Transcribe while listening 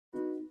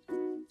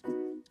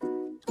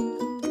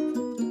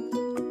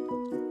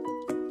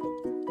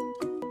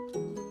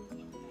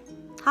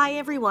Hi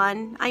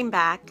everyone, I'm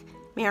back.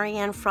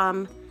 Marianne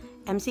from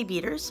MC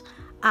Beaters.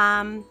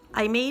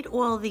 I made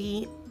all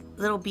the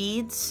little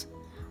beads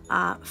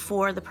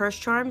for the purse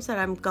charms that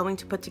I'm going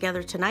to put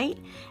together tonight,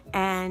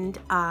 and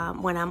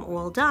when I'm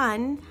all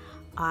done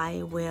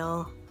I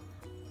will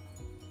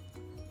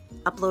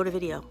upload a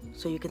video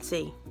so you can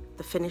see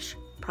the finished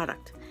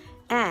product.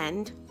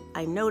 And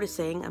I'm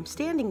noticing I'm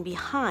standing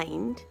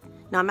behind,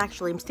 no,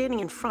 I'm standing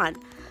in front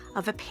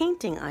of a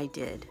painting I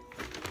did.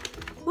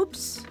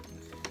 Oops.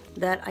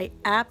 That I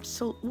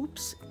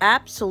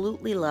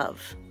absolutely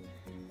love.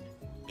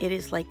 It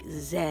is like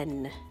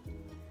Zen.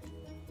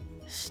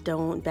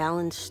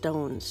 Balanced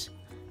stones.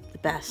 The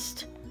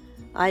best.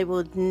 I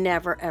would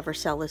never ever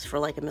sell this for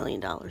like $1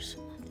 million.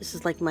 This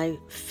is like my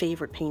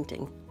favorite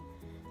painting.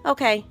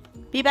 Okay,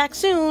 be back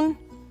soon.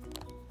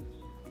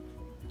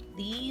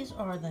 These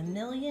are the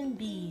million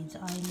beads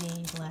I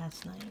made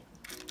last night.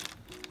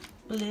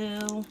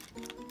 Blue,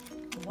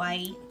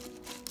 white.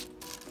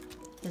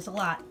 There's a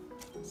lot.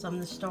 Some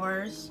of the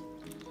stars,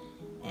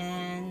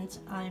 and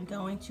I'm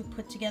going to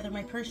put together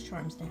my purse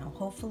charms now.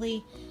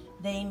 Hopefully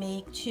they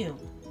make 2,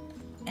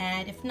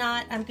 and if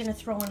not, I'm gonna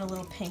throw in a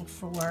little pink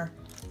for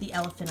the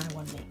elephant I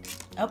want to make.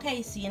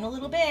 Okay, see you in a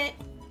little bit.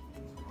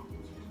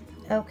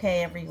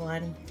 Okay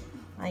everyone,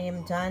 I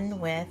am done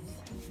with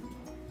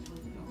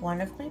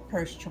one of my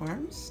purse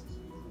charms.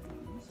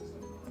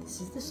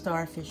 This is the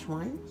starfish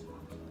one,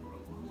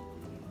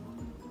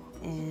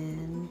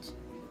 and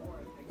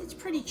it's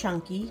pretty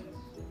chunky.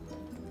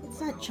 It's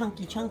not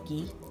chunky,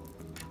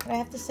 but I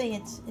have to say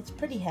it's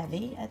pretty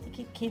heavy. I think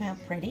it came out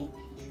pretty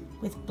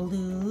with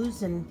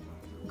blues and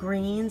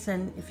greens,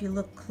 and if you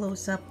look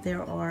close up,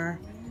 there are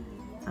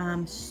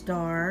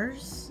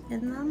stars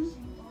in them.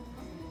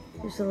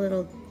 There's a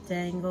little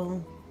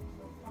dangle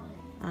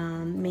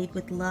made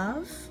with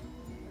love,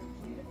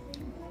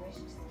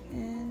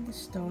 and the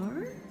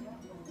star.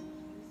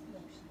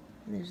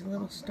 And there's a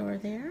little star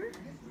there.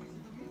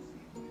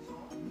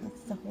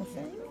 That's the whole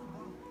thing.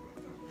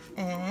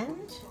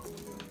 And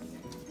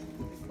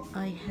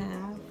I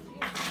have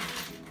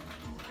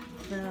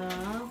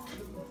the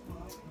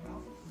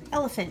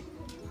elephant.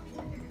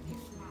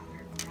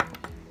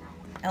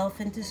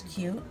 Elephant is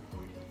cute.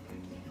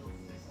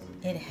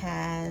 It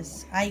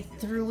has, I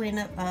threw in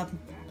a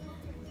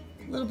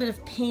little bit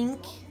of pink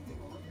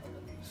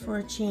for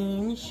a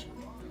change.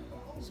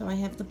 So I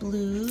have the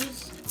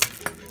blues,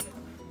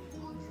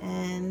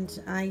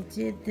 and I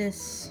did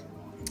this.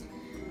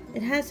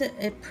 It has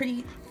a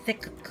pretty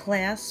thick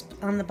clasp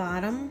on the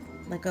bottom,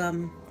 like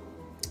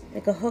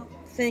a hook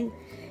thing,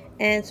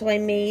 and so I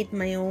made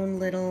my own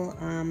little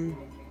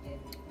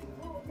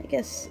I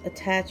guess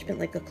attachment,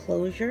 like a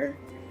closure,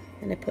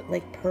 and I put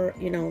like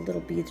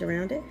little beads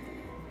around it.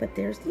 But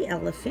there's the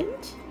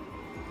elephant,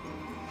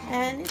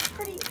 and it's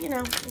pretty,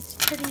 it's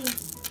pretty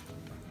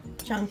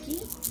chunky.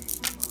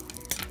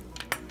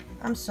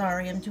 I'm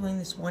sorry, I'm doing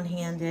this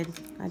one-handed.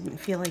 I didn't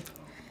feel like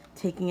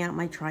taking out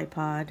my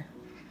tripod.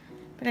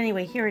 But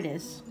anyway, here it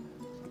is.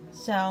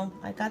 So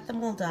I got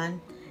them all done,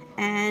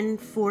 and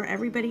for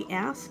everybody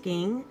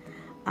asking,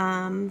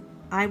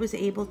 I was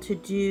able to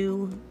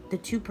do the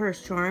 2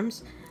 purse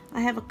charms.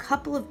 I have a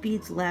couple of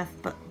beads left,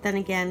 but then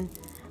again,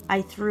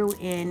 I threw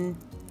in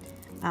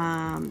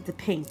the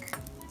pink,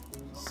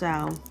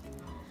 so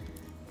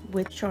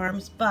with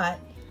charms, but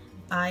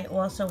I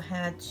also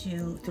had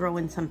to throw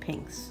in some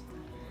pinks.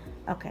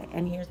 Okay,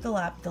 and here's the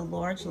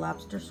large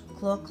lobster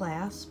claw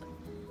clasp,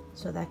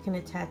 so that can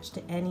attach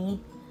to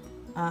any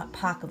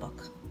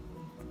pocketbook.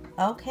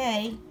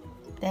 Okay,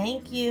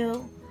 thank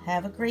you.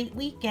 Have a great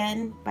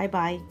weekend.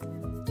 Bye-bye.